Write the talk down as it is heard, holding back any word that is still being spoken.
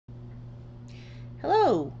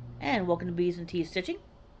Hello, and welcome to Bees and Teas Stitching.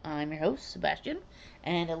 I'm your host, Sebastian,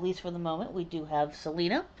 and at least for the moment, we do have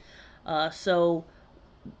Selena. So,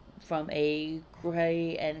 from a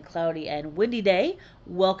gray and cloudy and windy day,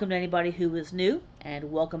 welcome to anybody who is new,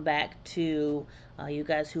 and welcome back to you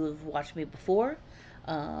guys who have watched me before.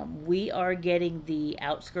 We are getting the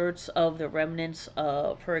outskirts of the remnants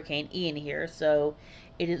of Hurricane Ian here, so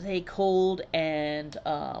it is a cold and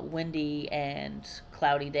windy and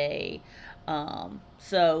cloudy day.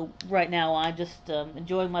 So right now I'm just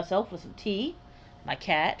enjoying myself with some tea, my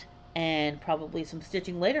cat, and probably some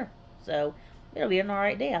stitching later. So it'll be an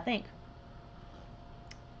alright day, I think.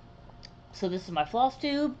 So this is my floss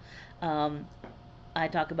tube. Um, I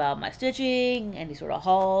talk about my stitching, any sort of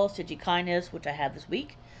haul, stitchy kindness, which I have this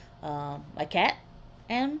week, my cat,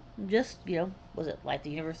 and just, was it like the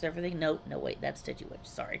universe, everything? No, wait, that's Stitchy Witch,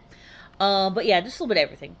 sorry. But yeah, just a little bit of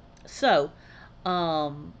everything. So,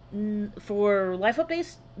 for life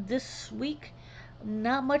updates this week,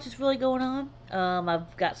 not much is really going on.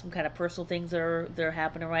 I've got some kind of personal things that are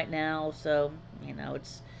happening right now, so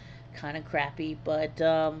it's kind of crappy, but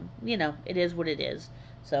it is what it is.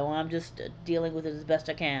 So I'm just dealing with it as best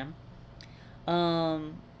I can.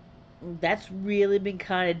 Um, that's really been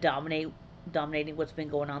kind of dominating what's been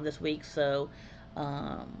going on this week. So,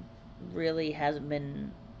 um, really hasn't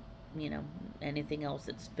been you know anything else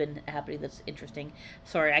that's been happening that's interesting.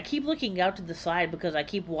 Sorry, I keep looking out to the side because I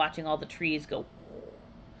keep watching all the trees go.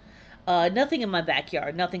 Nothing in my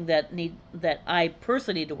backyard. Nothing that I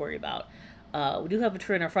personally need to worry about. We do have a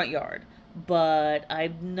tree in our front yard, but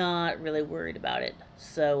I'm not really worried about it.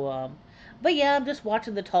 So, but yeah, I'm just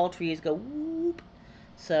watching the tall trees go whoop.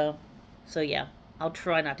 So, so yeah, I'll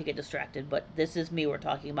try not to get distracted. But this is me we're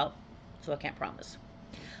talking about, so I can't promise.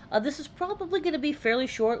 This is probably going to be fairly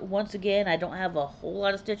short. Once again, I don't have a whole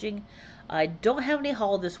lot of stitching. I don't have any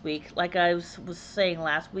haul this week. Like I was saying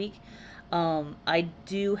last week, I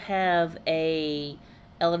do have a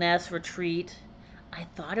LNS retreat. I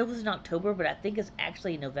thought it was in October, but I think it's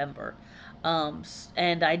actually November.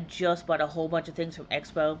 And I just bought a whole bunch of things from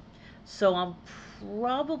Expo. So I'm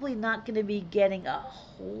probably not going to be getting a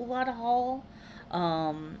whole lot of haul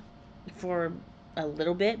um, for a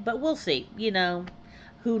little bit, but we'll see.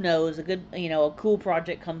 Who knows? A cool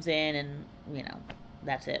project comes in, and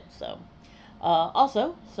that's it. So,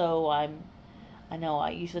 I know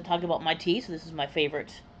I usually talk about my tea, so this is my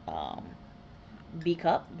favorite B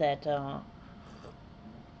cup that. So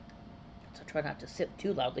try not to sip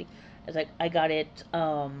too loudly, as I got it.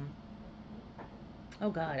 Oh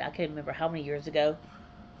God, I can't remember how many years ago.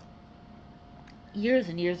 Years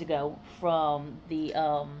and years ago from the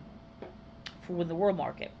world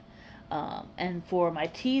market. And for my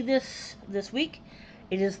tea this week,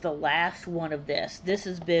 it is the last one of this. This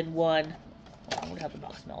has been one. I wonder how the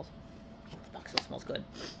box smells. The box still smells good.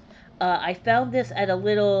 I found this at a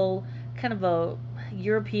little kind of a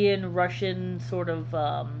European Russian sort of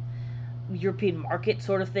European market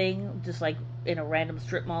sort of thing, just like in a random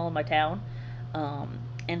strip mall in my town. Um,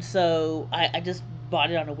 and so I just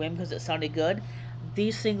bought it on a whim because it sounded good.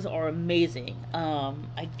 These things are amazing.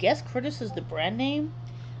 I guess Curtis is the brand name.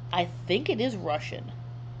 I think it is Russian.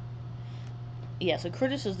 Yeah, so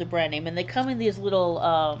Curtis is the brand name, and they come in these little.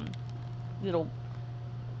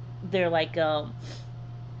 They're like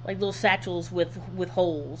little satchels with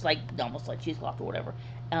holes, like almost like cheesecloth or whatever,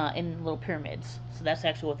 in little pyramids. So that's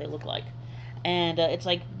actually what they look like, and it's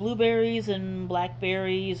like blueberries and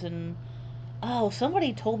blackberries and oh,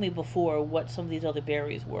 somebody told me before what some of these other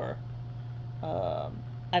berries were. Um,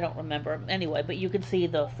 I don't remember anyway, but you can see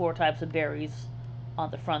the four types of berries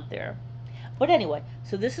on the front there. But anyway,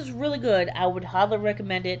 so this is really good. I would highly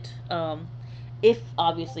recommend it. If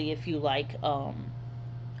obviously if you like um,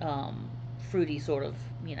 fruity sort of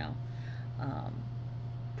um,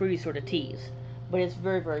 fruity sort of teas, but it's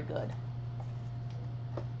very very good.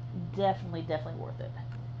 Definitely worth it.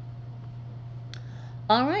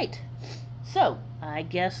 All right, so I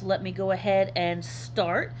guess let me go ahead and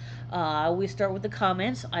start. I always start with the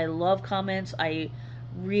comments. I love comments. I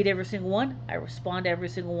read every single one. I respond to every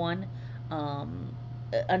single one. Um,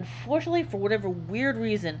 Unfortunately, for whatever weird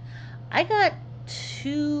reason, I got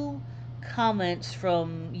two comments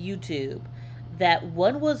from YouTube that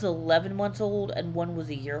one was 11 months old and one was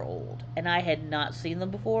a year old, and I had not seen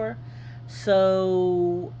them before.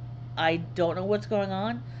 So I don't know what's going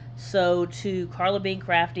on. So to Carla Bean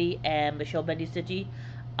Crafty and Michelle Bendy Stitchy,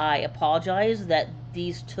 I apologize that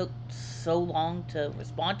these took so long to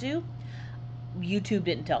respond to. YouTube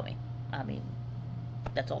didn't tell me. I mean,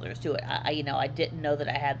 that's all there is to it. I didn't know that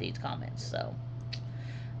I had these comments. So,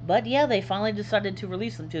 but yeah, they finally decided to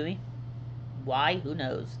release them to me. Why? Who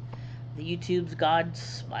knows? The YouTube's God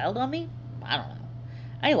smiled on me? I don't know.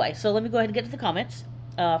 Anyway, so let me go ahead and get to the comments.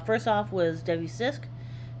 First off was Debbie Sisk.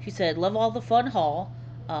 She said, "Love all the fun haul."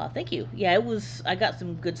 Thank you. Yeah, it was. I got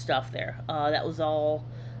some good stuff there. That was all.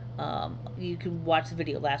 You can watch the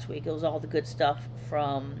video last week. It was all the good stuff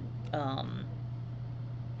from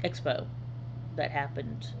Expo that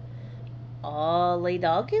happened late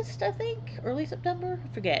August, I think, early September.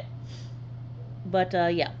 I forget. But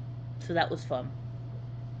yeah, so that was fun.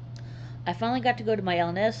 I finally got to go to my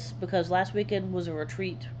LNS because last weekend was a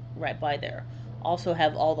retreat right by there. Also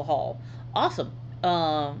have all the hall. Awesome.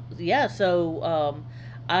 Yeah. So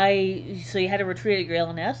you had a retreat at your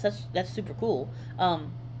LNS. That's super cool.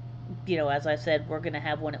 As I said, we're gonna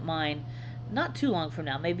have one at mine, not too long from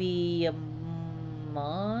now. Maybe a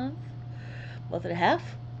month and a half.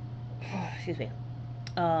 Excuse me.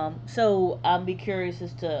 So I'll be curious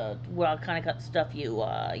as to what kind of stuff you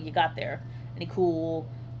got there. Any cool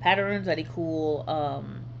patterns? Any cool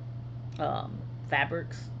um,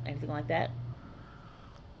 fabrics? Anything like that?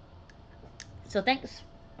 So thanks,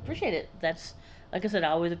 appreciate it. That's like I said, I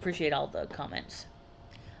always appreciate all the comments.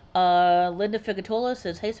 Linda Figatola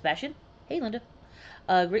says, "Hey Sebastian." Hey Linda.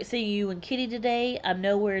 Great seeing you and Kitty today. I'm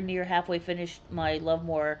nowhere near halfway finished my Love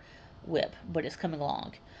More whip, but it's coming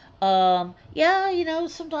along. Yeah,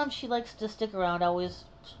 sometimes she likes to stick around.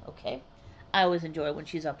 Okay. I always enjoy when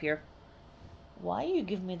she's up here. Why are you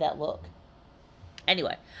giving me that look?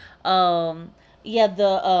 Anyway, um, yeah,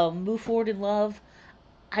 the Move Forward in Love.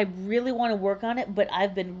 I really want to work on it, but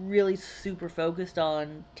I've been really super focused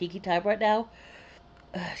on Tiki Time right now.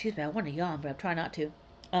 Excuse me, I want to yawn, but I'm trying not to.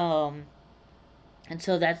 Um, and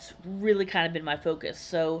so that's really kind of been my focus.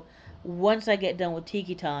 So once I get done with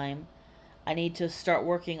Tiki Time, I need to start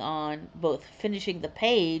working on both finishing the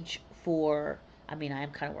page for. I mean, I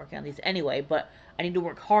am kind of working on these anyway, but I need to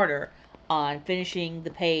work harder on finishing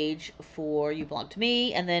the page for You Belong to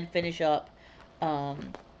Me, and then finish up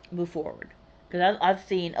um, Move Forward. Because I've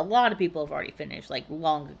seen a lot of people have already finished, like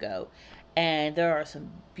long ago, and there are some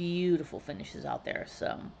beautiful finishes out there.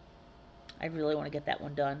 So I really want to get that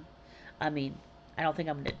one done. I mean, I don't think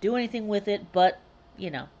I'm going to do anything with it, but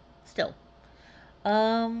you know, still.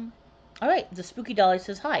 Um, all right. The Spooky Dolly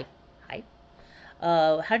says hi. Hi.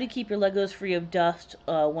 How do you keep your Legos free of dust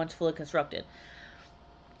once fully constructed?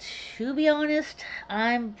 To be honest,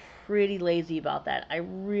 I'm pretty lazy about that. I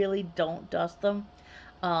really don't dust them.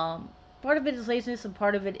 Um, Part of it is laziness, and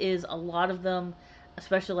part of it is a lot of them,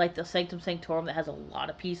 especially like the Sanctum Sanctorum that has a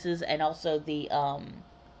lot of pieces, and also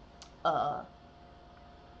uh,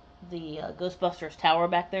 the Ghostbusters tower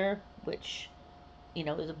back there, which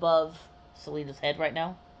is above Selena's head right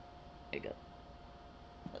now. There you go.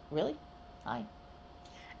 Really? Hi.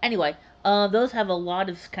 Anyway, those have a lot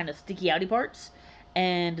of kind of sticky outy parts,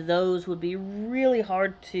 and those would be really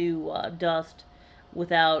hard to dust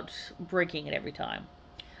without breaking it every time.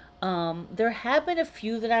 There have been a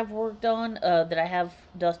few that I've worked on that I have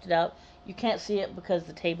dusted out. You can't see it because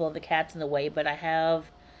the table and the cat's in the way, but I have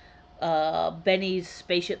Benny's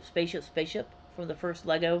spaceship from the first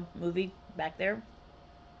Lego movie back there.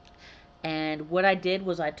 And what I did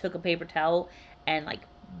was I took a paper towel and like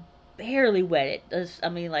barely wet it. I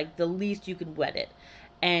mean, like the least you can wet it,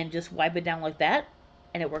 and just wipe it down like that,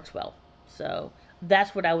 and it works well. So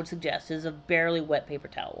that's what I would suggest is a barely wet paper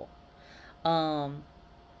towel. Um,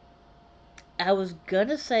 I was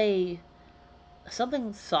gonna say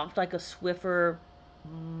something soft like a Swiffer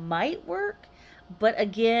might work, but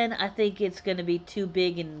again, I think it's gonna be too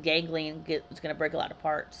big and gangly and it's gonna break a lot of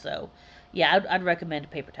parts. So yeah, I'd recommend a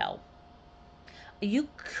paper towel. You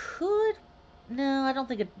could. No, I don't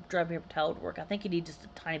think a dry paper towel would work. I think you need just a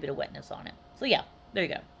tiny bit of wetness on it. So yeah, there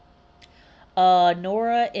you go.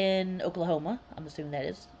 Nora in Oklahoma. I'm assuming that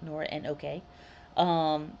is Nora in OK.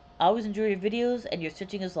 I always enjoy your videos and your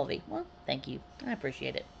stitching is lovely. Well, thank you. I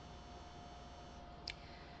appreciate it.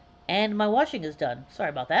 And my washing is done. Sorry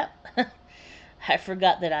about that. I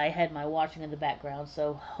forgot that I had my washing in the background,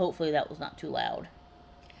 so hopefully that was not too loud.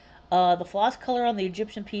 The floss color on the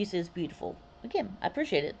Egyptian piece is beautiful. Again, I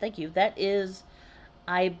appreciate it. Thank you. That is,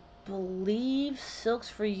 I believe, Silks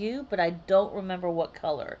for You, but I don't remember what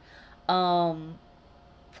color. Um,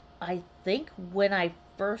 I think when I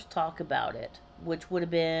first talk about it, which would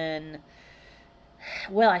have been,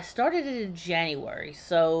 well, I started it in January,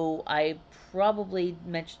 so I probably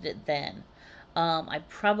mentioned it then. I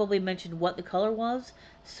probably mentioned what the color was,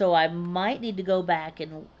 so I might need to go back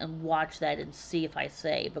and watch that and see if I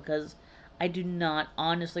say, because I do not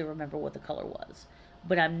honestly remember what the color was.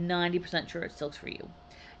 But I'm 90% sure it's Silks for You.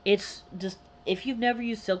 It's just, if you've never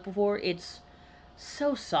used silk before, it's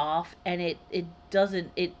so soft and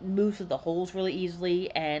it moves through the holes really easily,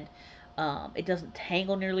 and It doesn't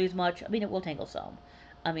tangle nearly as much. I mean, it will tangle some.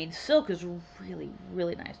 I mean, silk is really,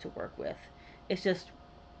 really nice to work with. It's just,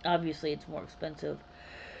 obviously, it's more expensive.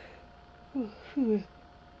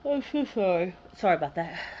 I'm so sorry. Sorry about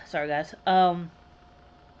that. Sorry, guys.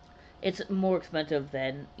 It's more expensive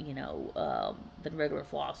than than regular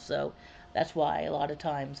floss, so that's why a lot of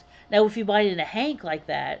times. Now, if you buy it in a hank like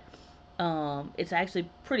that, it's actually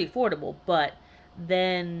pretty affordable. But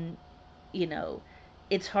then, you know,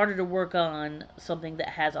 it's harder to work on something that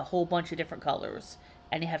has a whole bunch of different colors,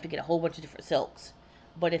 and you have to get a whole bunch of different silks.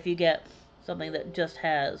 But if you get something that just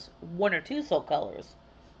has one or two silk colors,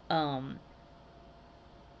 um,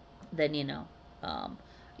 then um,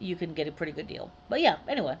 you can get a pretty good deal. But yeah,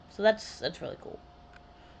 anyway, so that's really cool.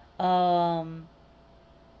 Um,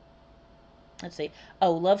 let's see.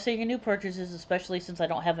 Oh, love seeing your new purchases, especially since I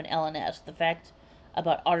don't have an LNS. The fact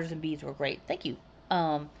about otters and bees were great. Thank you.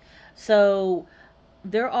 Um, so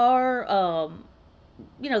there are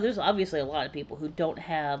there's obviously a lot of people who don't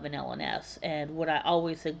have an LNS, and what I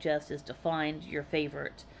always suggest is to find your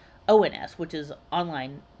favorite ONS, which is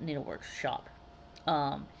online needleworks shop.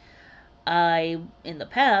 Um, I, in the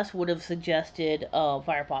past, would have suggested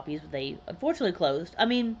Fire Poppies, but they unfortunately closed. I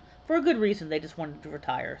mean, for a good reason. They just wanted to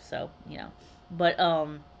retire, so, But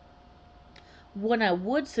what I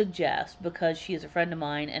would suggest, because she is a friend of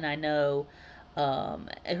mine and I know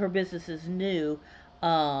her business is new,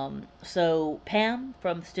 so Pam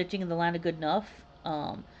from Stitching in the Line of Good Enough,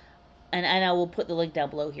 and I will put the link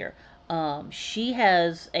down below here. She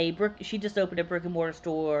has she just opened a brick and mortar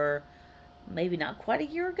store maybe not quite a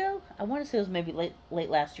year ago. I want to say it was maybe late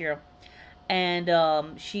last year. And you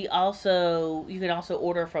can also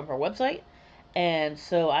order from her website. And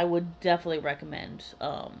so I would definitely recommend,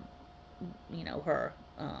 her.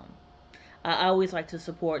 I always like to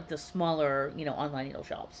support the smaller, online needle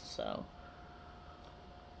shops. So,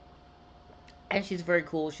 and she's very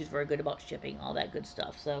cool. She's very good about shipping, all that good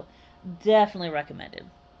stuff. So, definitely recommended.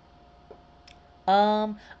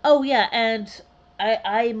 Oh yeah, and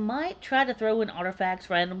I might try to throw in artifacts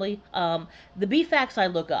randomly. The bee facts I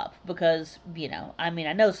look up because I mean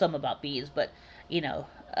I know some about bees, but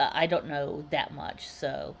I don't know that much.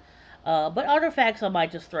 So, but artifacts I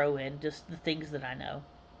might just throw in just the things that I know.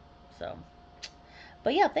 So,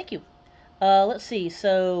 but yeah, thank you. Let's see.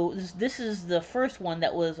 So this is the first one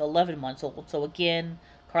that was 11 months old. So again,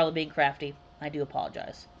 Carla being crafty, I do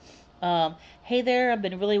apologize. Hey there, I've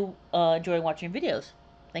been really enjoying watching your videos.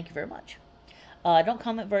 Thank you very much. I don't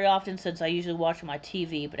comment very often since I usually watch on my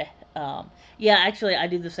TV, but yeah, actually, I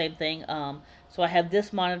do the same thing. So I have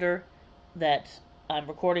this monitor that I'm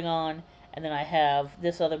recording on, and then I have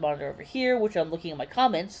this other monitor over here, which I'm looking at my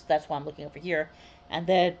comments. That's why I'm looking over here. And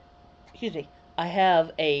then, excuse me, I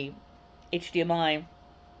have a HDMI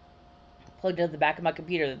plugged into the back of my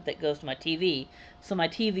computer that goes to my TV. So my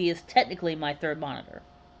TV is technically my third monitor.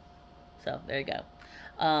 So there you go.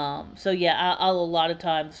 So yeah, I'll a lot of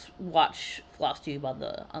times watch FlossTube on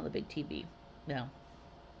the big TV. You know,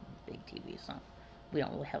 big TV. So we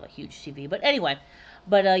don't really have a huge TV, but anyway.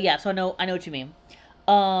 But yeah, so I know what you mean.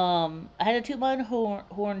 I had to toot my own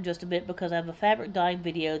horn just a bit because I have a fabric dyeing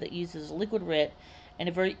video that uses liquid RIT in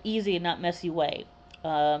a very easy and not messy way.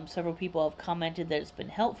 Several people have commented that it's been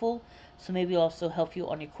helpful, so maybe it'll also help you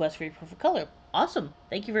on your quest for your perfect color. Awesome,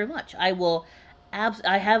 thank you very much. I will,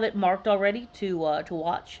 I have it marked already to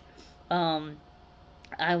watch. Um,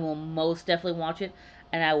 I will most definitely watch it,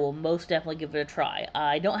 and I will most definitely give it a try.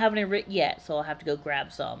 I don't have any writ yet, so I'll have to go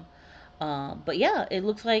grab some. But yeah, it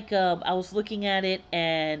looks like I was looking at it,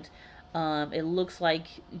 and it looks like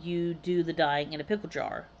you do the dyeing in a pickle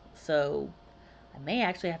jar. So I may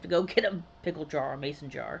actually have to go get a pickle jar or mason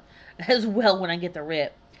jar as well when I get the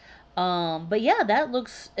writ. But yeah, that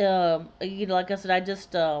looks, like I said, I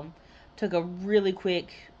just took a really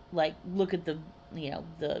quick look at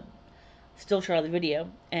the still shot of the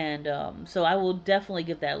video, and so I will definitely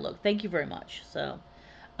give that a look. Thank you very much. So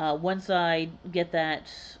once I get that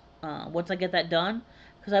done,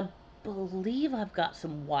 because I believe I've got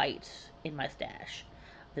some white in my stash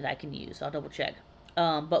that I can use. I'll double check.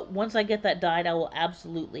 But once I get that dyed, I will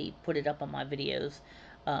absolutely put it up on my videos,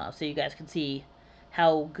 so you guys can see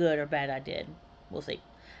how good or bad I did. We'll see.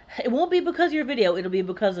 It won't be because of your video. It'll be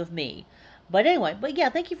because of me. But anyway, but yeah,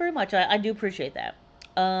 thank you very much. I do appreciate that.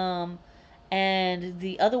 And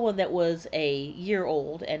the other one that was a year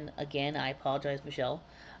old, and again, I apologize, Michelle,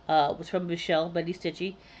 was from Michelle Betty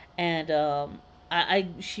Stitchy, and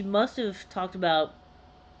she must have talked about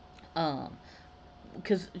um,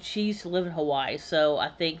 because she used to live in Hawaii, so I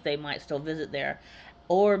think they might still visit there,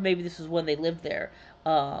 or maybe this is when they lived there.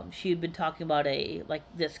 She had been talking about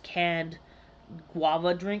this canned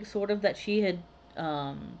guava drink sort of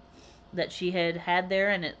um, that she had there,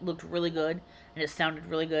 and it looked really good and it sounded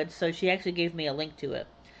really good. So she actually gave me a link to it,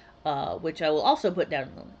 which I will also put down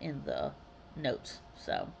in the notes.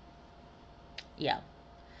 So yeah,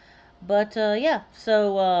 but yeah,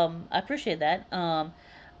 so I appreciate that.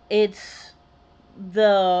 It's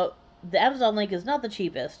the the Amazon link is not the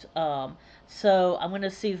cheapest. So I'm gonna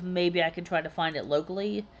see if maybe I can try to find it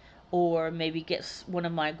locally, or maybe get one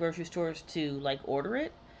of my grocery stores to like order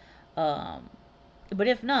it. Um, but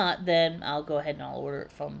if not, then I'll go ahead and I'll order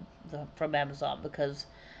it from Amazon because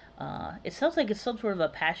it sounds like it's some sort of a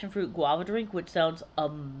passion fruit guava drink, which sounds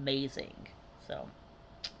amazing. So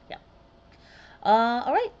yeah.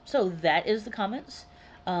 All right, so that is the comments.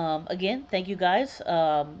 Again, thank you guys.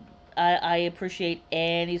 I appreciate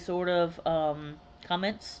any sort of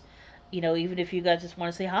comments. Even if you guys just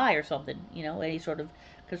want to say hi or something. Any sort of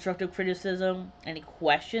constructive criticism, any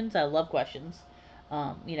questions. I love questions.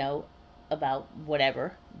 Um, you know, about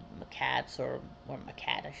whatever, my cats or my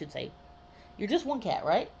cat, I should say. You're just one cat,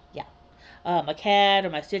 right? Yeah. My cat or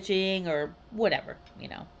my stitching or whatever.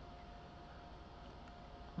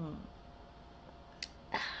 Hmm.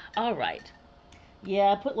 All right.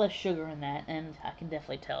 Yeah, I put less sugar in that, and I can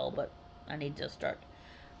definitely tell, but I need to start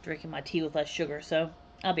drinking my tea with less sugar, so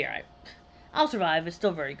I'll be alright. I'll survive. It's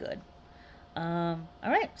still very good.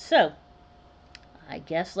 Alright, so I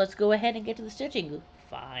guess let's go ahead and get to the stitching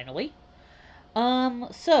finally.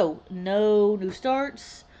 So no new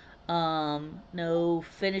starts, no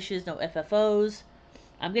finishes, no FFOs.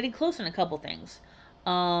 I'm getting close on a couple things.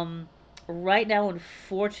 Um, right now,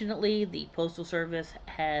 unfortunately, the Postal Service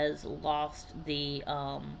has lost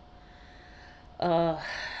uh,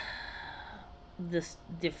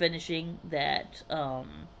 the finishing that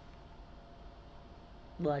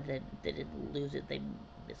well, they didn't lose it, they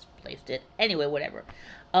misplaced it, anyway, whatever.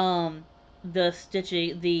 um the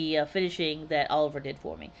stitching, the finishing that Oliver did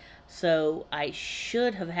for me, so I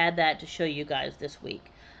should have had that to show you guys this week.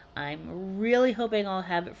 I'm really hoping I'll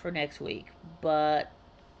have it for next week, but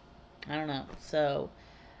I don't know. So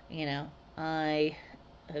I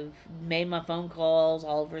have made my phone calls,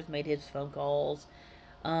 Oliver's made his phone calls,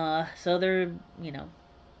 so you know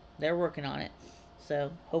they're working on it.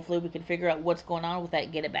 So hopefully we can figure out what's going on with that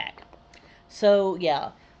and get it back. So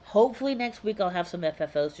yeah, hopefully next week I'll have some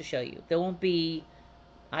FFOs to show you. There won't be.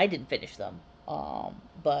 I didn't finish them.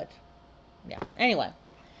 But yeah. Anyway,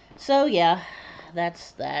 so yeah,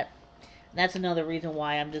 that's that. That's another reason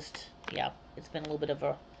why I'm just yeah. It's been a little bit of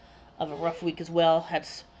a rough week as well.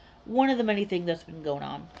 That's one of the many things that's been going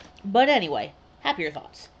on. But anyway, happier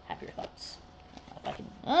thoughts. Happier thoughts. If I can.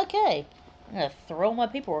 Okay. I'm gonna throw my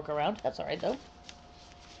paperwork around. That's alright though.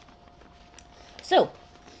 So,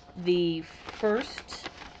 the first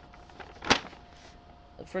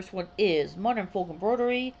the first one is Modern Folk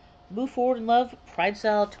Embroidery, Move Forward in Love, Pride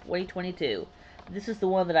Style 2022. This is the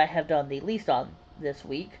one that I have done the least on this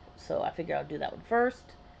week, so I figure I'll do that one first.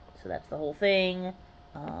 So that's the whole thing.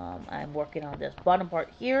 I'm working on this bottom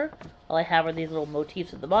part here. All I have are these little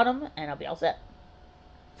motifs at the bottom, and I'll be all set.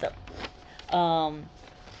 So,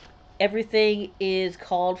 everything is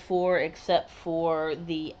called for except for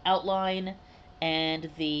the outline and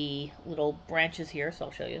the little branches here. So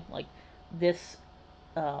I'll show you. Like this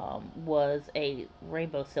was a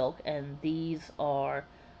rainbow silk, and these are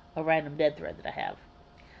a random dead thread that I have.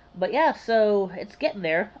 But yeah, so it's getting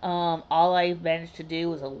there. All I managed to do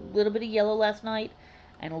was a little bit of yellow last night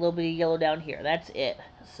and a little bit of yellow down here. That's it.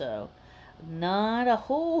 So not a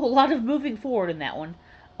whole lot of moving forward in that one.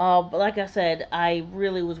 But like I said, I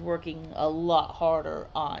really was working a lot harder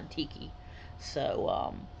on Tiki.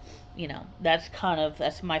 So,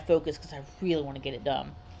 that's my focus because I really want to get it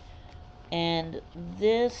done. And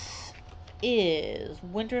this is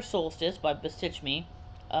Winter Solstice by Bestitch Me,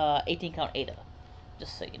 18 count Ada,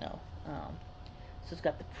 just so you know. So it's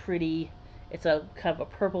got the pretty, it's a kind of a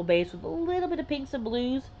purple base with a little bit of pinks and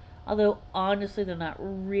blues, although honestly they're not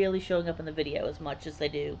really showing up in the video as much as they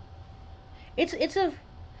do. It's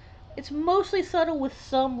mostly subtle with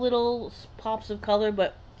some little pops of color,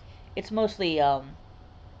 but it's mostly a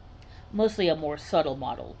more subtle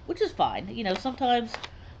model, which is fine.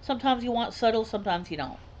 Sometimes you want subtle, sometimes you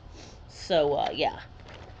don't. So yeah.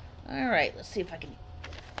 All right, let's see if I can.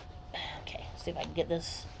 Okay, let's see if I can get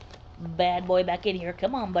this bad boy back in here.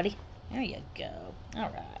 Come on, buddy. There you go. All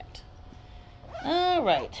right. All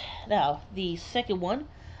right. Now the second one,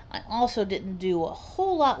 I also didn't do a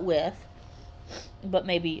whole lot with, but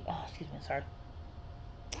maybe. Oh, excuse me. Sorry.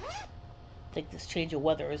 I think this change of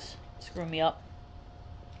weather is screwing me up.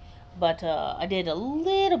 But I did a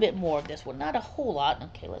little bit more of this one, not a whole lot.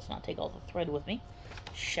 Okay, let's not take all the thread with me,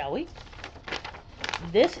 shall we?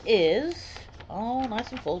 this is, oh,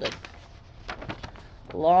 nice and folded.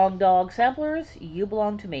 Long Dog Samplers, You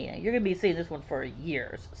Belong to Me. Now, you're going to be seeing this one for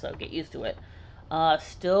years, so get used to it.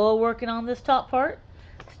 Still working on this top part.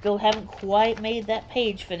 Still haven't quite made that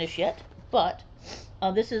page finish yet, but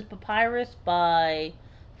this is Papyrus by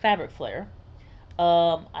Fabric Flare.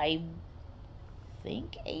 I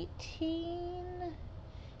think 18,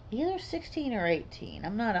 either 16 or 18.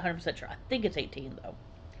 I'm not 100% sure. I think it's 18 though.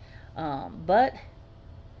 But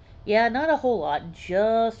yeah, not a whole lot.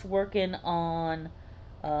 Just working on.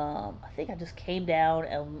 I think I just came down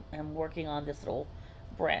and am working on this little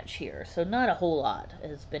branch here. So not a whole lot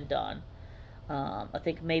has been done. I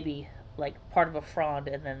think maybe like part of a frond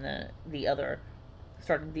and then the other,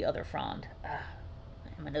 starting the other frond.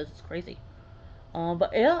 My nose is crazy.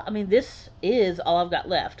 But yeah, I mean this is all I've got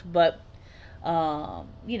left. But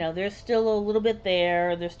there's still a little bit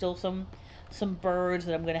there. There's still some birds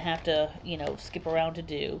that I'm gonna have to skip around to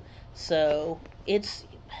do. So it's,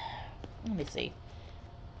 let me see.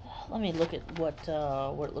 Let me look at what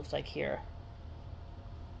it looks like here.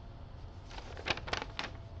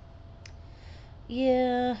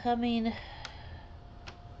 Yeah, I mean,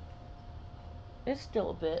 it's still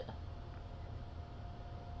a bit.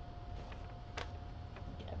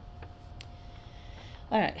 Yeah.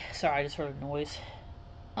 All right. Sorry, I just heard a noise.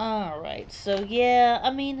 All right. So yeah,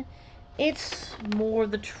 I mean, it's more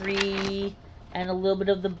the tree and a little bit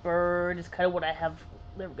of the bird. It's kind of what I have.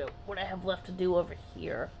 There we go. What I have left to do over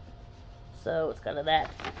here. So it's kind of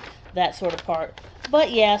that sort of part. But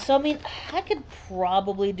yeah, so I mean, I could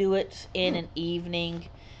probably do it in an evening,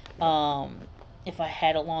 if I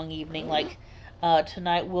had a long evening. Like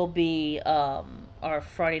tonight will be our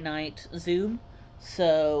Friday night Zoom,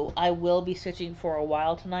 so I will be stitching for a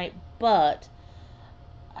while tonight. But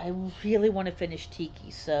I really want to finish Tiki,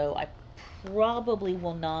 so I probably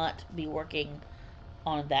will not be working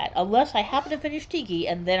on that unless I happen to finish Tiki,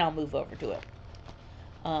 and then I'll move over to it.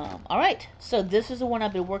 Alright, so this is the one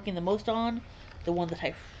I've been working the most on. The one that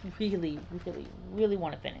I really, really, really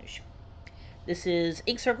want to finish. This is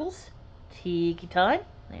Ink Circles, Tiki Time.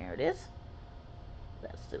 There it is.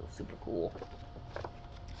 That's still super cool.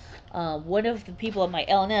 One of the people on my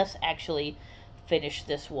LNS actually finished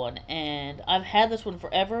this one, and I've had this one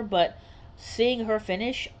forever, but seeing her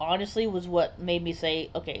finish, honestly, was what made me say,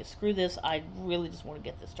 okay, screw this, I really just want to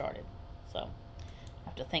get this started. So, I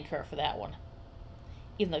have to thank her for that one,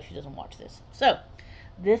 even though she doesn't watch this. So,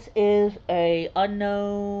 this is a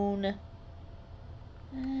unknown,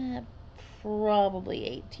 probably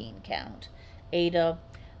 18 count. Ada,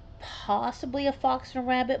 possibly a fox and a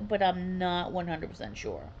rabbit, but I'm not 100%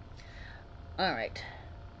 sure. Alright.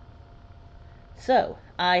 So,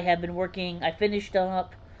 I have been working, I finished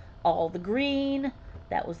up all the green.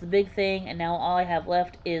 That was the big thing, and now all I have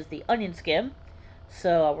left is the onion skim.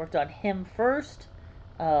 So, I worked on him first,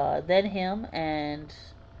 then him, and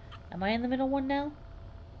am I in the middle one now?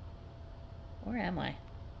 Where am I?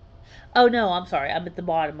 Oh no, I'm sorry. I'm at the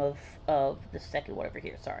bottom of the second one over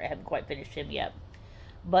here. Sorry, I haven't quite finished him yet.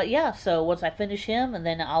 But yeah, so once I finish him, and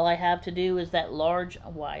then all I have to do is that large.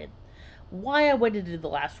 Why I waited to do the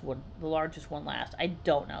last one, the largest one last, I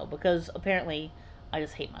don't know, because apparently I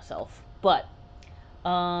just hate myself. But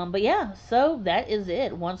yeah, so that is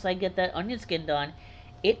it. Once I get that onion skin done,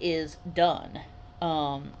 it is done.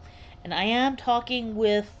 Um, and I am talking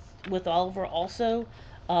with Oliver also.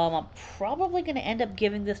 I'm probably going to end up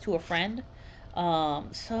giving this to a friend.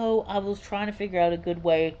 So I was trying to figure out a good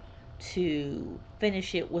way to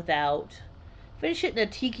finish it in a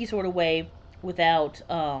tiki sort of way without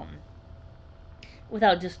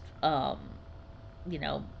just you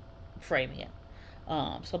know framing it.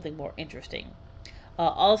 Something more interesting.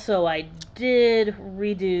 Also, I did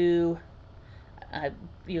redo.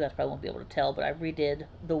 You guys probably won't be able to tell, but I redid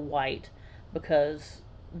the white because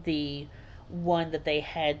the one that they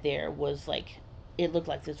had there was like, it looked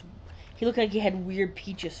like this. He looked like he had weird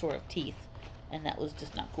peaches sort of teeth, and that was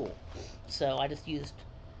just not cool. So I just used,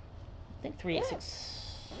 I think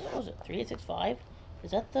 386. What was it? 3865?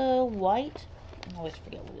 Is that the white? I always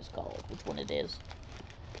forget what it's called. Which one it is?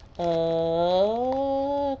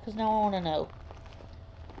 Because now I want to know.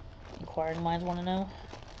 Inquiring minds want to know.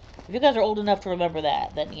 If you guys are old enough to remember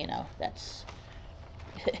that, then, that's...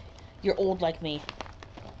 you're old like me.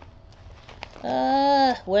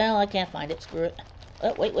 Well, I can't find it. Screw it.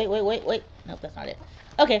 Oh, wait. Nope, that's not it.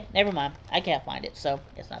 Okay, never mind. I can't find it, so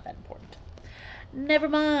it's not that important. Never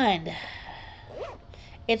mind.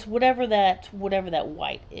 It's whatever that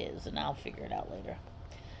white is, and I'll figure it out later.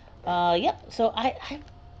 Yep, so I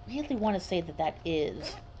really want to say that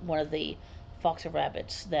is one of the Fox and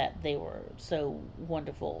Rabbits that they were so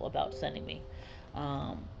wonderful about sending me.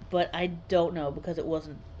 But I don't know because it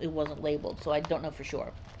wasn't labeled, so I don't know for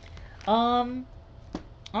sure. Um,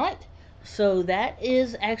 all right. So that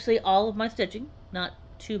is actually all of my stitching. Not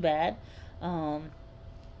too bad. Um,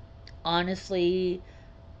 honestly,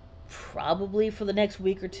 probably for the next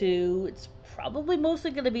week or two, it's probably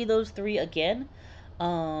mostly going to be those three again.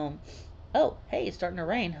 Um, oh, hey, it's starting to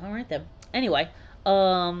rain. All right then. Anyway,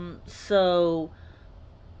 so,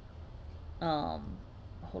 um,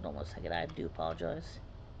 hold on one second. I do apologize.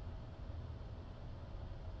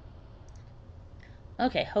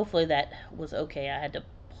 Okay, hopefully that was okay. I had to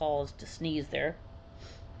pause to sneeze there.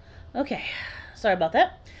 Okay, sorry about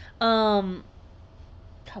that. Um,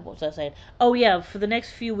 what was I saying? Oh yeah, for the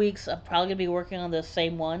next few weeks, I'm probably gonna be working on the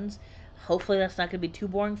same ones. Hopefully, that's not gonna be too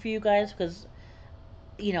boring for you guys because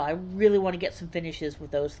I really want to get some finishes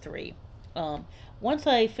with those three. Um, once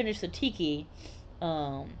I finish the Tiki,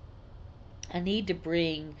 um, I need to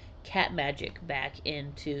bring Cat Magic back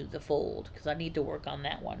into the fold because I need to work on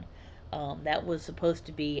that one. That was supposed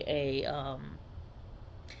to be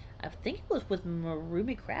I think it was with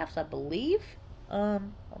Marumi Crafts, I believe. I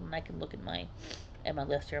can look at my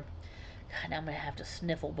list here. God, now I'm gonna have to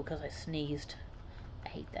sniffle because I sneezed. I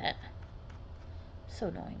hate that. So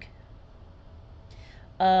annoying.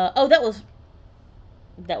 Oh, that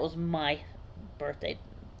was my birthday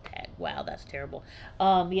tag. Wow, that's terrible.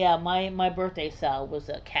 Yeah, my birthday sal was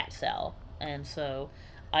a cat sal, and so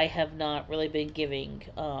I have not really been giving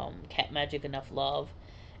cat magic enough love,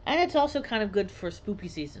 and it's also kind of good for spooky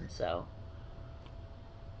season. So,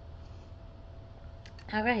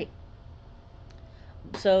 all right.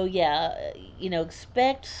 So yeah,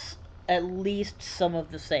 expect at least some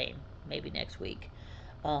of the same maybe next week.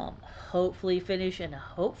 Um, hopefully finish and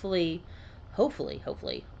hopefully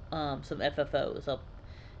some FFOs.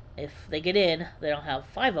 If they get in, they don't have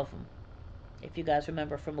five of them. If you guys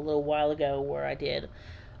remember from a little while ago where I did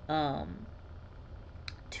um,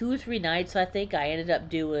 2 or 3 nights, I think I ended up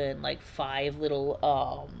doing like five little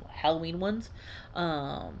Halloween ones.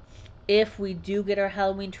 Um, if we do get our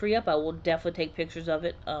Halloween tree up, I will definitely take pictures of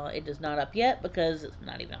it. It is not up yet because it's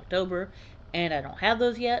not even October, and I don't have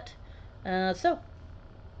those yet. So,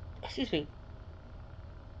 excuse me.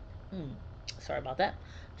 Mm, sorry about that.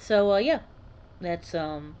 So, yeah, that's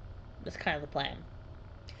um, that's kind of the plan.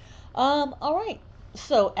 All right.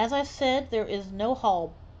 So, as I said, there is no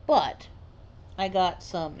haul, but I got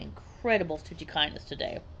some incredible Stitchy kindness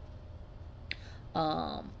today.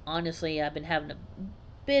 Honestly, I've been having a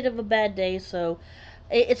bit of a bad day, so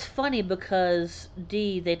it's funny because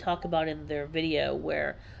they talk about in their video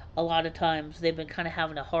where a lot of times they've been kind of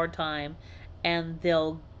having a hard time, and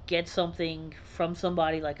they'll get something from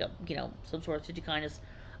somebody like some sort of Stitchy kindness,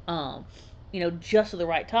 um, just at the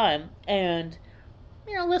right time, and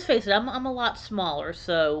let's face it, I'm a lot smaller,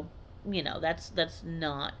 so that's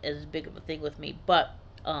not as big of a thing with me, but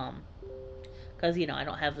because I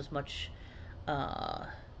don't have as much uh,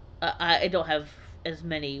 I don't have as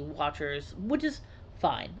many watchers, which is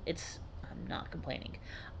fine. I'm not complaining.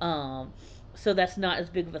 Um, so that's not as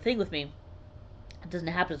big of a thing with me. It doesn't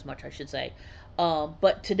happen as much, I should say.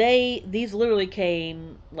 But today, these literally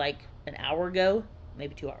came like an hour ago,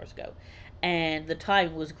 maybe 2 hours ago, and the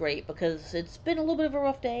timing was great because it's been a little bit of a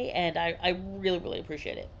rough day, and I really really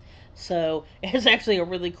appreciate it. So it's actually a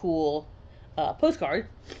really cool postcard.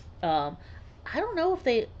 Um, I don't know if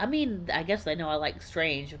they. I mean, I guess they know I like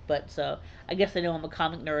Strange, but so I guess they know I'm a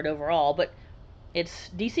comic nerd overall. But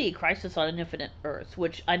it's DC Crisis on Infinite Earths,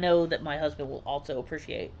 which I know that my husband will also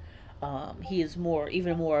appreciate. He is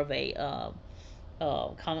even more of a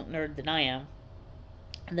comic nerd than I am.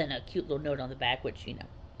 And then a cute little note on the back, which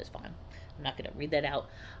is fine. I'm not gonna read that out.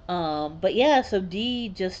 But yeah, so Dee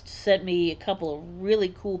just sent me a couple of really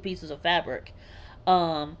cool pieces of fabric.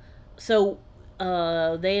 Um, so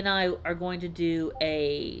they and I are going to do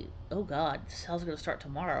a. Oh God, sale's gonna start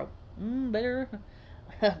tomorrow. Better,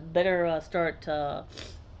 better start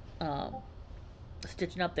um,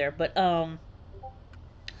 stitching up there. But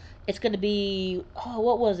it's gonna be. Oh,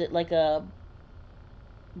 what was it? Like a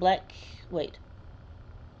black. Wait.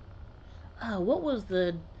 Oh, what was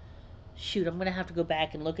the. Shoot, I'm gonna have to go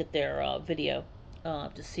back and look at their video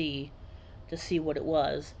to see what it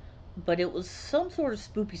was. But it was some sort of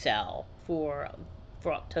spooky sal for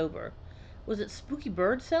October. Was it Spooky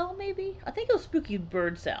Bird Cell? Maybe I think it was Spooky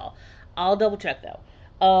Bird Cell. I'll double check though.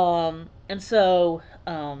 And so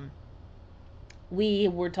we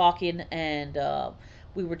were talking and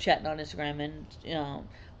we were chatting on Instagram and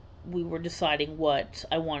we were deciding what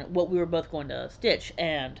we were both going to stitch,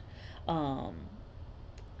 and um,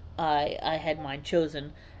 I had mine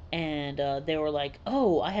chosen, and they were like,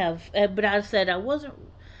 "Oh, I have," but I said I wasn't.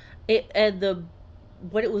 And the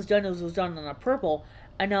what it was done is it was done on a purple,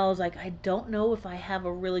 and I was like, I don't know if I have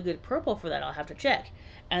a really good purple for that. I'll have to check.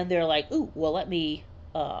 And they're like, ooh, well,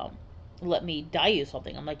 um, let me dye you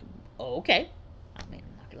something. I'm like, oh, okay. I mean,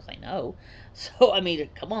 I'm not gonna say no. So I mean,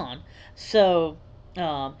 come on. So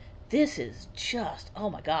um, this is just, oh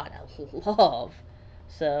my god, I love.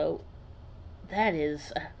 So that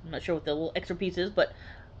is, I'm not sure what the little extra piece is, but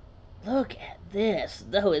look at this.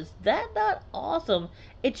 Though, is that not awesome?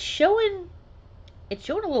 It's showing, it's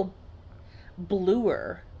showing a little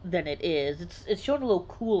bluer than it is. It's showing a little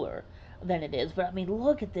cooler than it is. But I mean,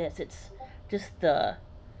 look at this. It's just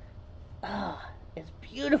it's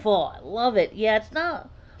beautiful. I love it. Yeah, it's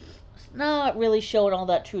not really showing all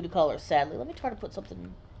that true to color. Sadly, let me try to put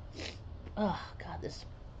something. Oh God, this.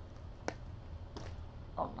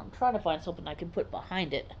 Oh, I'm trying to find something I can put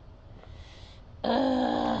behind it.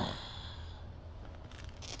 Uh,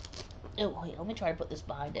 oh wait, let me try to put this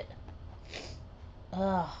behind it.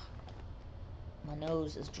 Ugh, my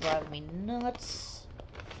nose is driving me nuts.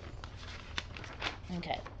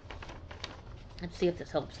 Okay, let's see if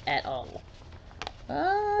this helps at all.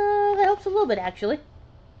 That helps a little bit actually.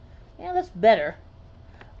 Yeah, that's better.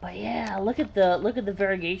 But yeah, look at the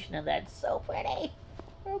variegation of that. It's so pretty.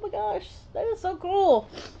 Oh my gosh, that is so cool.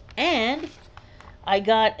 And I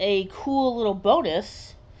got a cool little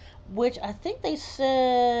bonus, which I think they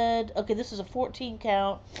said. Okay, this is a 14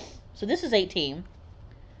 count, so this is 18,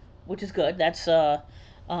 which is good.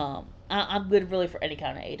 I'm good really for any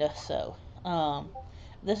kind of Ada. So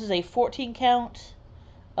this is a 14 count.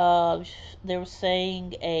 Uh, they were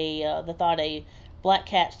saying they thought a black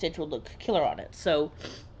cat stitch would look killer on it. So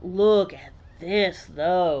look at this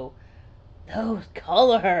though. Those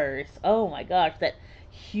colors. Oh my gosh, that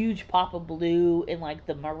huge pop of blue in like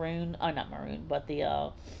the maroon, not maroon, but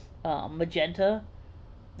the magenta.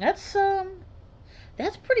 That's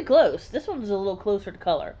that's pretty close. This one's a little closer to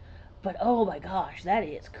color. But oh my gosh, that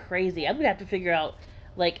is crazy. I'm gonna have to figure out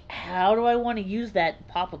like how do I want to use that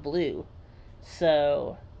pop of blue.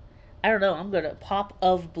 So I don't know. I'm gonna pop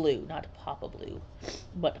of blue, not pop of blue,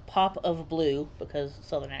 but pop of blue because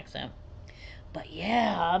southern accent. But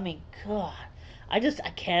yeah, I mean, God, I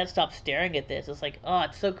can't stop staring at this. It's like, oh,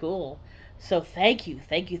 it's so cool. So thank you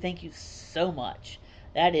so much.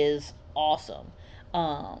 That is awesome.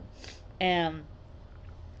 Um, and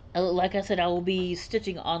like I said, I will be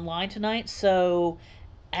stitching online tonight. So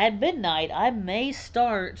at midnight, I may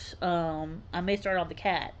start on the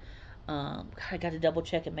cat. I got to double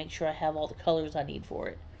check and make sure I have all the colors I need for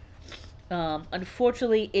it.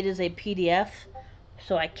 Unfortunately, it is a PDF,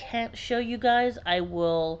 so I can't show you guys. I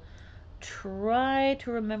will try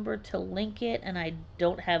to remember to link it, and I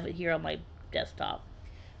don't have it here on my desktop.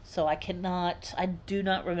 So I do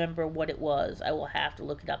not remember what it was. I will have to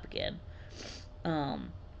look it up again.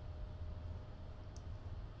 Um,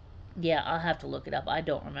 yeah, I'll have to look it up. I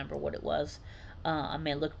don't remember what it was. I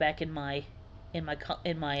may look back in my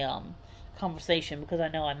conversation because I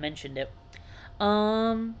know I mentioned it.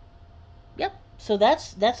 Um, Yep. So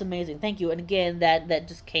that's amazing. Thank you. And again, that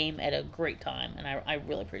just came at a great time, and I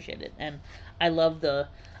really appreciate it. And I love the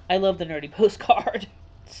I love the nerdy postcard.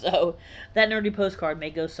 So that nerdy postcard may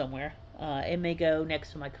go somewhere. It may go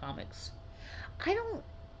next to my comics. I don't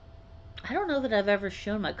I don't know that I've ever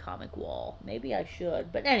shown my comic wall. Maybe I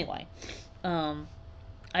should. But anyway, um,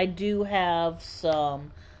 I do have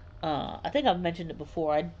some. I think I've mentioned it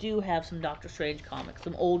before. I do have some Doctor Strange comics,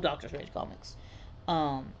 some old Doctor Strange comics.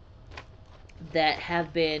 Um, that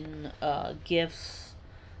have been gifts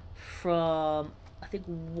from. I think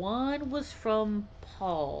one was from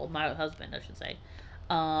Paul, my husband, I should say,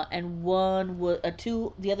 and one was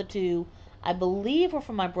two. The other two, I believe, were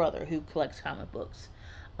from my brother who collects comic books.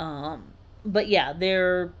 Um, but yeah,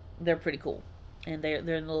 they're pretty cool, and they're in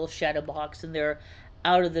a little shadow box, and they're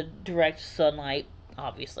out of the direct sunlight,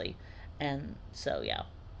 obviously, and so yeah.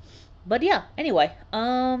 But yeah, anyway,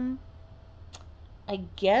 I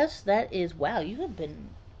guess that is wow. You've been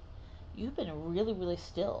really, really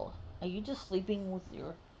still. Are you just sleeping with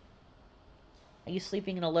your? Are you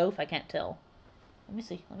sleeping in a loaf? I can't tell. Let me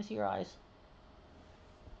see. Let me see your eyes.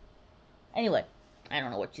 Anyway, I don't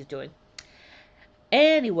know what she's doing.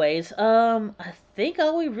 Anyways, I think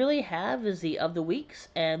all we really have is the of the weeks,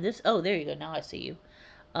 and this. Oh, there you go. Now I see you.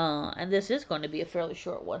 And this is going to be a fairly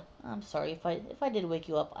short one. I'm sorry if I did wake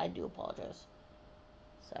you up. I do apologize.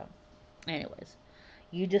 So, anyways,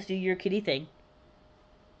 you just do your kitty thing.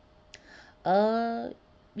 Uh,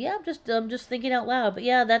 yeah, I'm just thinking out loud. But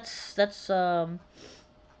yeah, that's. We'll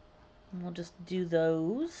just do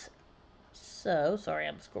those. So, sorry,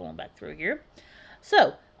 I'm scrolling back through here.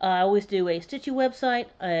 So, I always do a Stitchy website,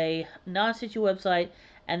 a non-Stitchy website,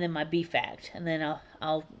 and then my B fact, and then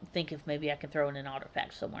I'll think if maybe I can throw in an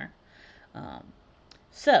artifact somewhere. Um,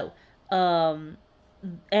 so, um,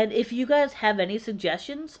 and if you guys have any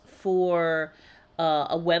suggestions for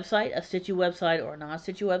a website, a Stitchy website or a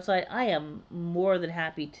non-Stitchy website, I am more than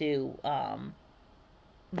happy to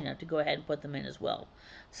to go ahead and put them in as well.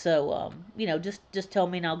 So just tell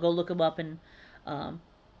me and I'll go look them up and um,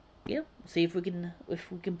 see if we can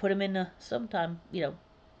put them in sometime in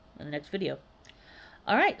the next video.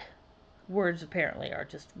 All right, words apparently are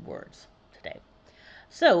just words today.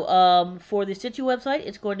 So, for the Stitchy website,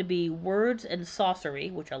 it's going to be Words and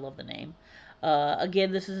Saucery, which I love the name.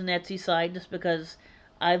 Again, this is an Etsy site just because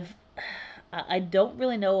I've I don't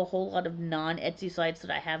really know a whole lot of non-Etsy sites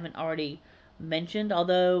that I haven't already mentioned.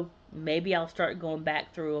 Although maybe I'll start going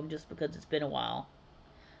back through them just because it's been a while.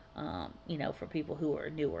 For people who are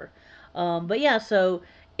newer. But yeah, so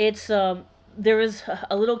it's there is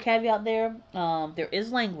a little caveat there. There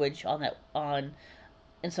is language on that on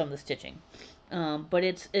in some of the stitching. But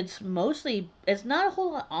it's mostly it's not a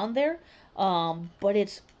whole lot on there. But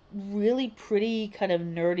it's really pretty kind of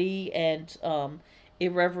nerdy and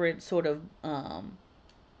irreverent sort of I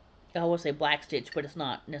want to say black stitch, but it's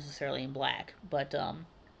not necessarily in black. But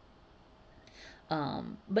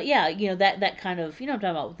yeah, that kind of I'm talking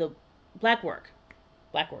about the black work.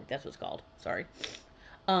 Black work, that's what it's called. Sorry.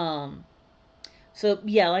 Um so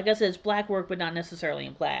yeah, like I said, it's black work but not necessarily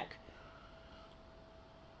in black.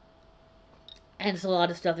 And it's a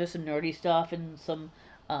lot of stuff. There's some nerdy stuff and some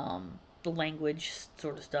the language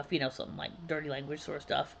sort of stuff, something like dirty language sort of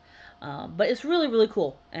stuff. But it's really, really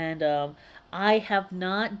cool. And I have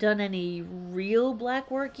not done any real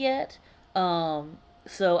black work yet.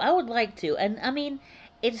 So I would like to. And I mean,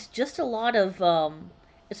 it's just a lot of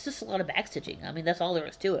backstitching. I mean, that's all there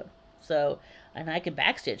is to it. So, and I can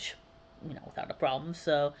backstitch, without a problem.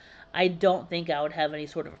 So I don't think I would have any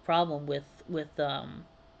sort of a problem with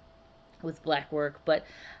black work, but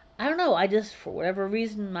I don't know. I just, for whatever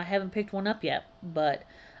reason, I haven't picked one up yet. But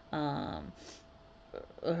um,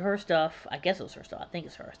 her stuff, I guess it was her stuff. I think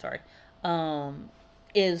it's her. Sorry, um,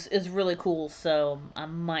 is really cool. So I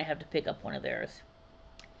might have to pick up one of theirs.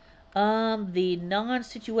 The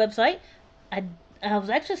non-Stitchy website. I I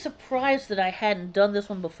was actually surprised that I hadn't done this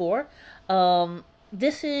one before.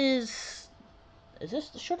 This is. Is this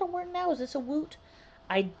the shorter word now? Is this a Woot?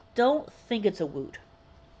 I don't think it's a Woot.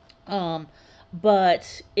 Um,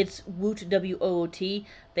 but it's Woot WOOT.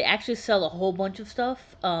 They actually sell a whole bunch of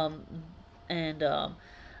stuff. And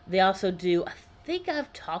they also do. I think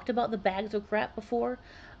I've talked about the bags of crap before.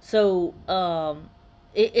 So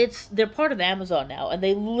it's they're part of Amazon now, and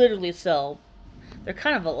they literally sell. They're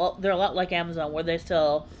kind of they're a lot like Amazon, where they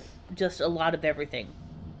sell just a lot of everything.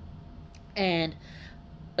 And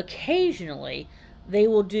occasionally they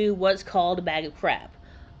will do what's called a bag of crap.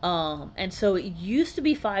 And so it used to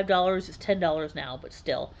be $5, it's $10 now, but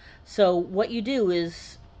still. So what you do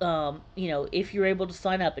is, if you're able to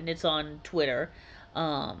sign up, and it's on Twitter.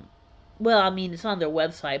 Um, well, I mean, it's on their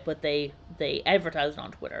website, but they advertise it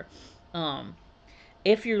on Twitter. Um,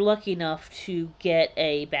 if you're lucky enough to get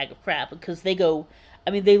a bag of crap, because they go,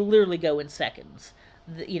 I mean, they literally go in seconds.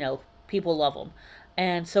 People love them.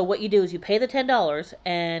 And so what you do is you pay the $10,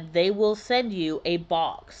 and they will send you a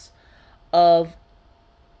box of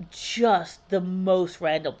just the most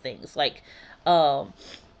random things. Like, and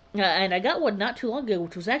I got one not too long ago,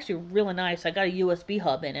 which was actually really nice. I got a USB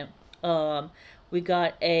hub in it. We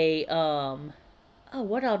got oh,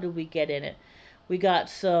 what all did we get in it? We got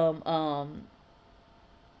some um,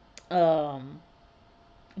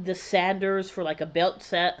 the sanders for like a belt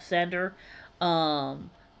sander. Um,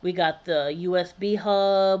 we got the USB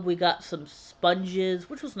hub. We got some sponges,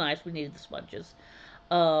 which was nice. We needed the sponges.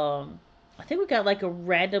 I think we got like a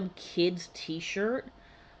random kids T-shirt.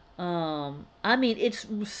 I mean, it's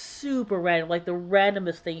super random, like the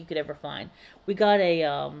randomest thing you could ever find. We got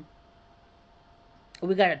a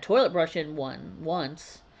toilet brush in one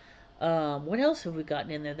once. What else have we gotten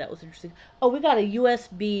in there that was interesting? Oh, we got a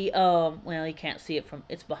USB. Well, you can't see it from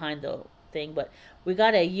it's behind the thing, but we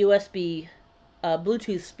got a USB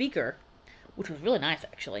Bluetooth speaker, which was really nice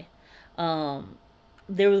actually. Um,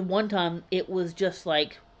 there was one time it was just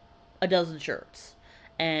like a dozen shirts,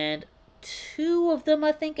 and two of them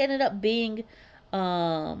I think ended up being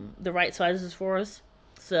the right sizes for us.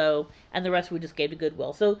 So, and the rest we just gave to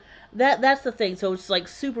Goodwill. So that's the thing. So it's like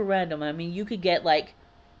super random. I mean, you could get like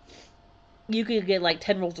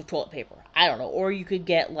 10 rolls of toilet paper. I don't know, or you could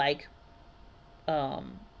get like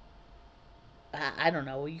um I don't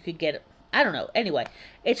know, you could get I don't know. Anyway,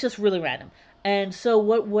 it's just really random. And so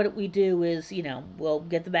what we do is, we'll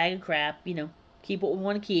get the bag of crap, keep what we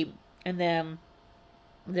want to keep, and then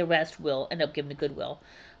The rest will end up given to Goodwill.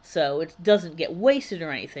 So it doesn't get wasted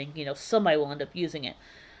or anything. Somebody will end up using it.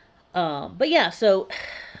 But yeah, so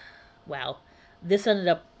wow, this ended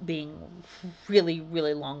up being really,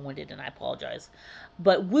 really long-winded, and I apologize.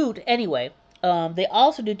 But Woot, anyway, they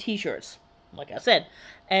also do T-shirts, like I said,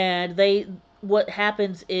 and what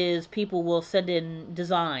happens is people will send in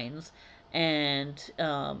designs, and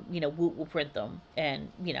Woot will print them,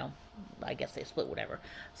 and I guess they split whatever.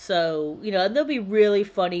 So and there'll be really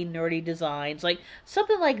funny, nerdy designs, like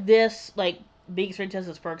something like this, like Being Strange Has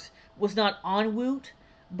Its Perks was not on Woot,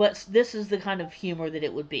 but this is the kind of humor that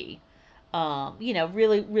it would be.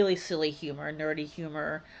 Really, really silly humor, nerdy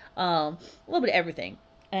humor, a little bit of everything.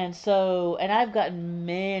 And I've gotten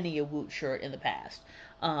many a Woot shirt in the past.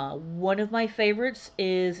 One of my favorites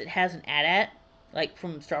is it has an AT-AT, like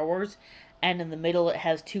from Star Wars, and in the middle it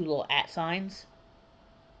has two little at signs.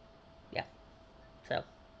 Yeah, so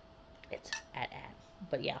it's AT-AT.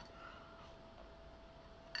 But yeah,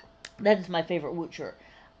 that is my favorite Woot shirt.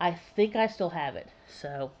 I think I still have it.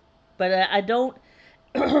 So, but I don't.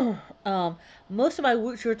 um, Most of my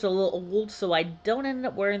Woot shirts are a little old, so I don't end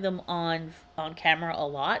up wearing them on camera a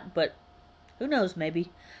lot. But who knows? Maybe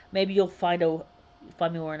you'll find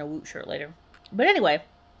me wearing a Woot shirt later. But anyway,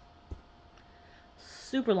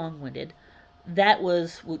 super long winded. That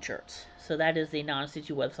was Woot shirts. So that is the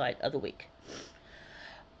non-stitchy website of the week.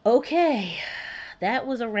 Okay, that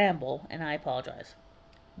was a ramble, and I apologize.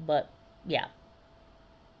 But yeah.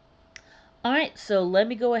 Alright, so let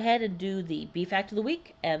me go ahead and do the B fact of the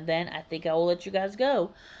week, and then I think I will let you guys go.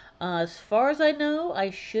 As far as I know, I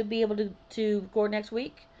should be able to record next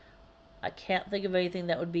week. I can't think of anything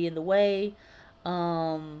that would be in the way.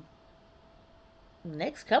 Um,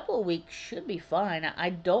 Next couple of weeks should be fine. I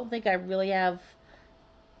don't think I really have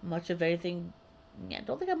much of anything. Yeah, I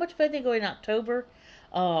don't think I have much of anything going in October.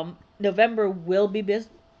 November will be busy.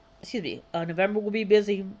 Excuse me. November will be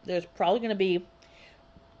busy. There's probably going to be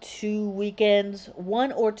 2 weekends,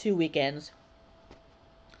 1 or 2 weekends,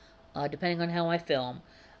 depending on how I film,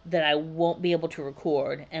 that I won't be able to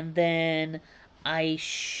record. And then I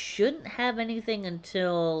shouldn't have anything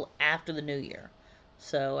until after the new year.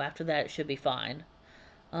 So after that, it should be fine.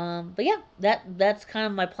 But yeah, that's kind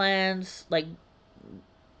of my plans, like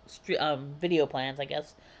video plans, I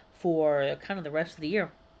guess, for kind of the rest of the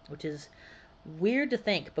year, which is weird to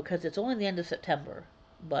think because it's only the end of September.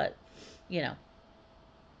 But you know,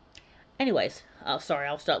 anyways, sorry,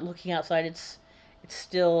 I'll start looking outside. It's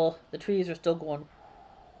still the trees are still going,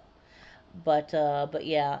 but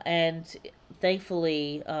yeah, and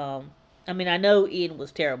thankfully, I mean I know Ian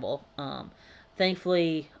was terrible.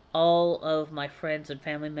 Thankfully, all of my friends and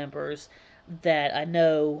family members that I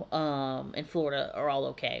know in Florida are all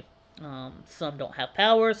okay. Some don't have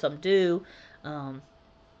power, some do. Um,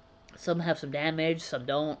 some have some damage, some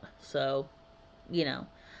don't. So you know,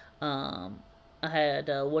 um, I had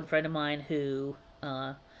one friend of mine who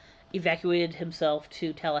evacuated himself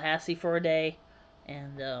to Tallahassee for a day,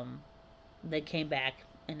 and they came back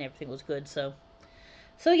and everything was good. So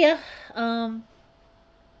yeah, um,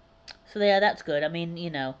 so yeah, that's good. I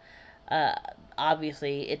mean, uh,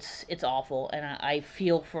 obviously it's awful, and I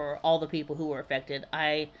feel for all the people who were affected.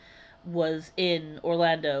 I was in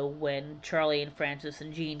Orlando when Charlie and Francis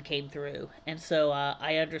and Jean came through, and so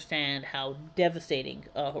I understand how devastating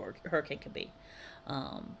a hurricane can be.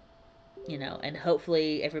 Um, and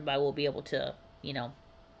hopefully everybody will be able to, you know,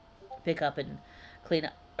 pick up and clean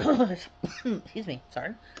up. Excuse me,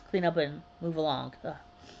 sorry. Clean up and move along.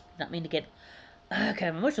 Not mean to get kind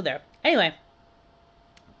of emotional there. Anyway,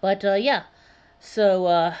 but yeah.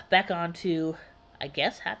 So back on to, I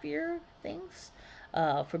guess, happier things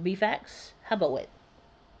for BFAX. How about what?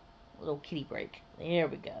 A little kitty break. There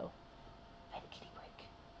we go. I had a kitty break.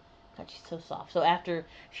 God, she's so soft. So after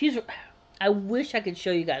she's, I wish I could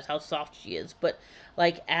show you guys how soft she is, but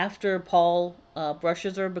like after Paul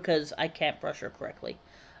brushes her, because I can't brush her correctly.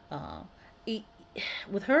 Uh, e-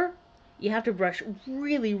 with her, you have to brush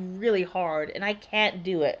really, really hard, and I can't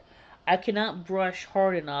do it. I cannot brush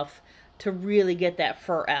hard enough to really get that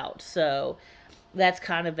fur out. So that's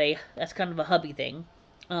kind of a hubby thing.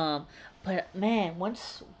 Um, but man,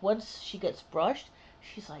 once she gets brushed,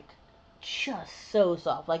 she's like just so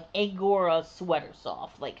soft, like Angora sweater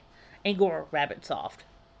soft, like Angora rabbit soft.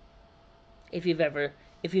 If you've ever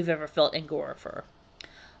if you've ever felt Angora fur.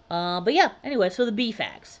 But yeah, anyway, so the bee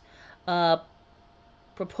facts. Uh,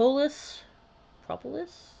 propolis,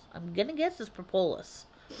 propolis. I'm gonna guess it's propolis.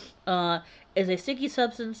 Uh, is a sticky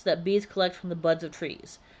substance that bees collect from the buds of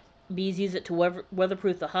trees. Bees use it to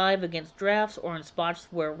weatherproof the hive against drafts or in spots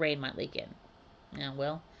where rain might leak in. Yeah,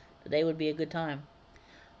 well, today would be a good time.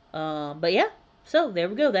 But yeah. So there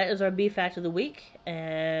we go. That is our B fact of the week,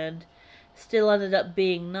 and still ended up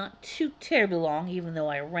being not too terribly long, even though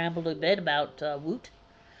I rambled a bit about Woot.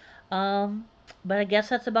 Um, but I guess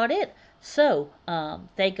that's about it. So,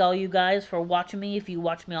 thank all you guys for watching me. If you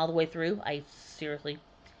watch me all the way through, I seriously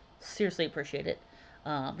appreciate it.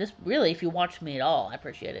 Just really, if you watch me at all, I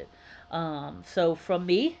appreciate it. So from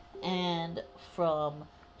me and from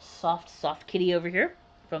Soft Kitty over here,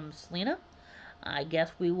 from Selena, I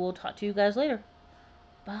guess we will talk to you guys later.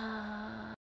 Bye.